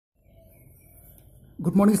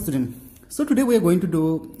Good morning, student. So today we are going to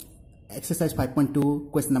do exercise 5.2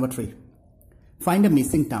 question number 3. Find the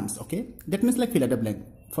missing terms. Okay, that means like fill out the blank.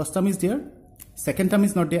 First term is there, second term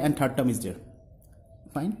is not there, and third term is there.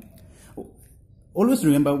 Fine. Always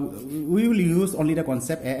remember, we will use only the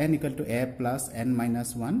concept an equal to a plus n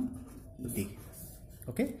minus 1 d.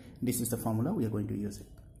 Okay, this is the formula we are going to use it.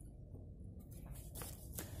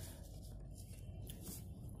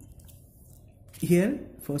 Here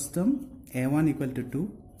first term a1 equal to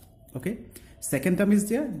 2. Okay, second term is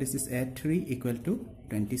there, this is a3 equal to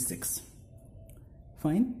 26.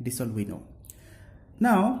 Fine, this all we know.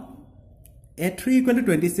 Now a3 equal to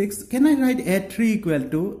 26, can I write a3 equal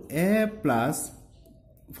to a plus,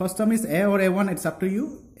 first term is a or a1, it's up to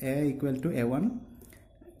you, a equal to a1,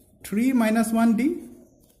 3 minus 1d,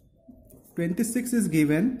 26 is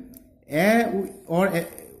given,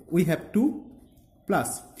 we have 2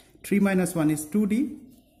 plus 3 minus 1 is 2d,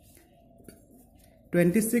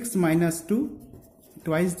 26 minus 2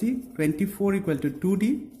 twice d, 24 equal to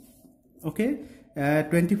 2d. Okay,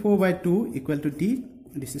 24 by 2 equal to d,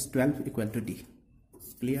 this is 12 equal to d.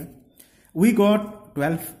 Clear? We got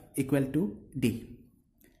 12 equal to d.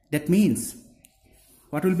 That means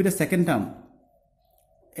what will be the second term?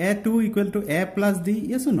 a2 equal to a plus d,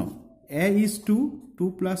 yes or no? A is 2,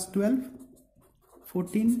 2 plus 12,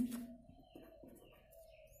 14.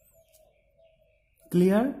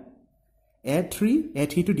 Clear?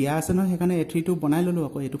 A3 to dia ase no, hekane A3 to banai lolu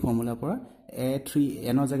ako etu formula pora, A3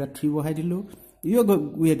 eno jaga 3 bahai dilu,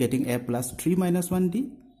 we are getting a plus 3 minus 1d,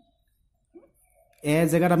 a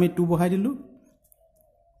jaga ami 2 bahai dilu,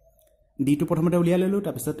 d to prothomete ulia lelu,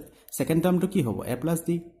 tar pisot second term to ki hobo a plus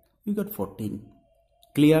d, we got 14.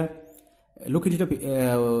 Clear? Look into the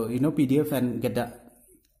PDF and get the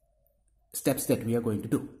steps that we are going to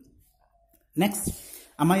do. Next,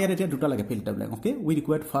 okay, we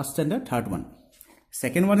require first and the third one.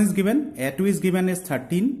 Second one is given, a2 is given as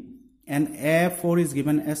 13 and a4 is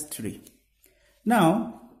given as 3.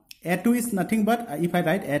 Now a2 is nothing but, if I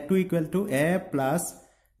write a2 equal to a plus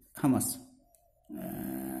how much,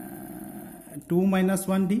 2 minus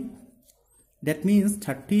 1d, that means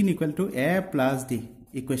 13 equal to a plus d,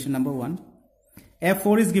 equation number 1.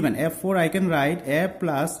 a4 is given, a4 I can write a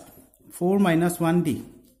plus 4 minus 1d,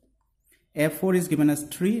 a4 is given as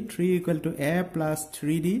 3 equal to a plus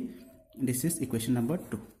 3d, this is equation number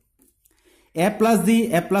 2. A plus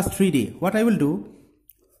d, a plus 3d, what I will do,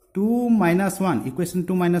 2 minus 1, equation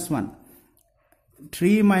 2 minus 1,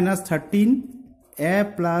 3 minus 13, a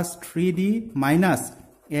plus 3d minus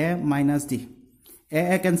a minus d,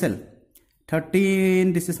 a cancel,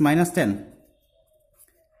 13, this is minus 10,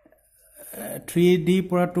 3d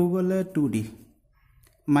pura 2 gole 2d,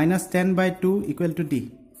 minus 10 by 2 equal to d,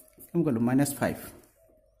 minus 5,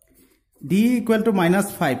 d equal to minus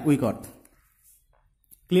 5 we got.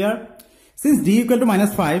 Clear? Since d equal to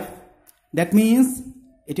minus 5, that means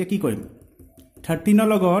etia ki korim, 13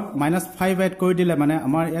 logot minus 5 add kori dile mane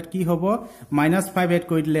amar yat ki hobo, minus 5 add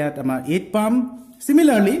kori dile yat amar 8 pam.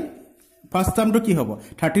 Similarly first term to ki hobo,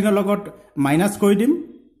 13 logot minus kori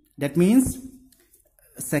dim, that means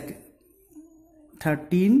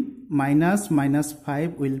 13 minus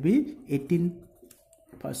 5 will be 18.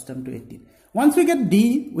 First term to 18. Once we get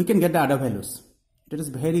d, we can get the other values. That is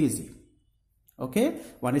very easy. Okay,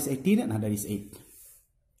 one is 18 and another is 8.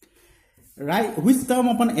 Right, which term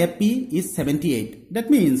upon AP is 78?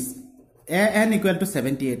 That means an equal to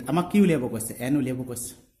 78. Amak ki uliabo koise, n uliabo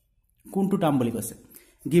koise. Kuntu term boli koise.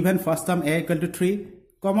 Given first term a equal to 3,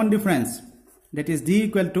 common difference, that is d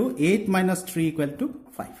equal to 8 minus 3 equal to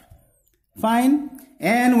 5. Fine,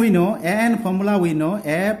 and we know, and formula we know,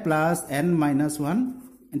 a plus n minus 1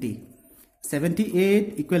 d.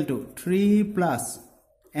 78 equal to 3 plus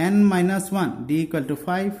n minus 1 d equal to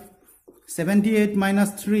 5. 78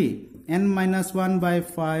 minus 3 n minus 1 by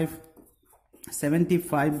 5.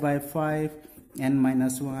 75 by 5 n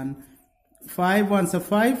minus 1. 5 ones are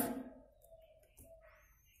 5.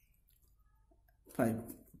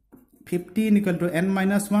 15 equal to n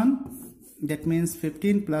minus 1. That means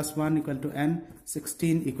 15 plus 1 equal to n.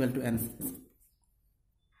 16 equal to n.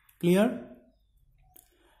 Clear?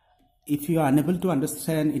 If you are unable to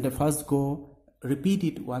understand in the first go, repeat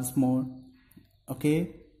it once more.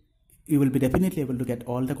 Okay, you will be definitely able to get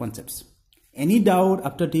all the concepts. Any doubt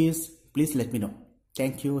after this, please let me know.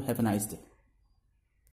 Thank you. Have a nice day.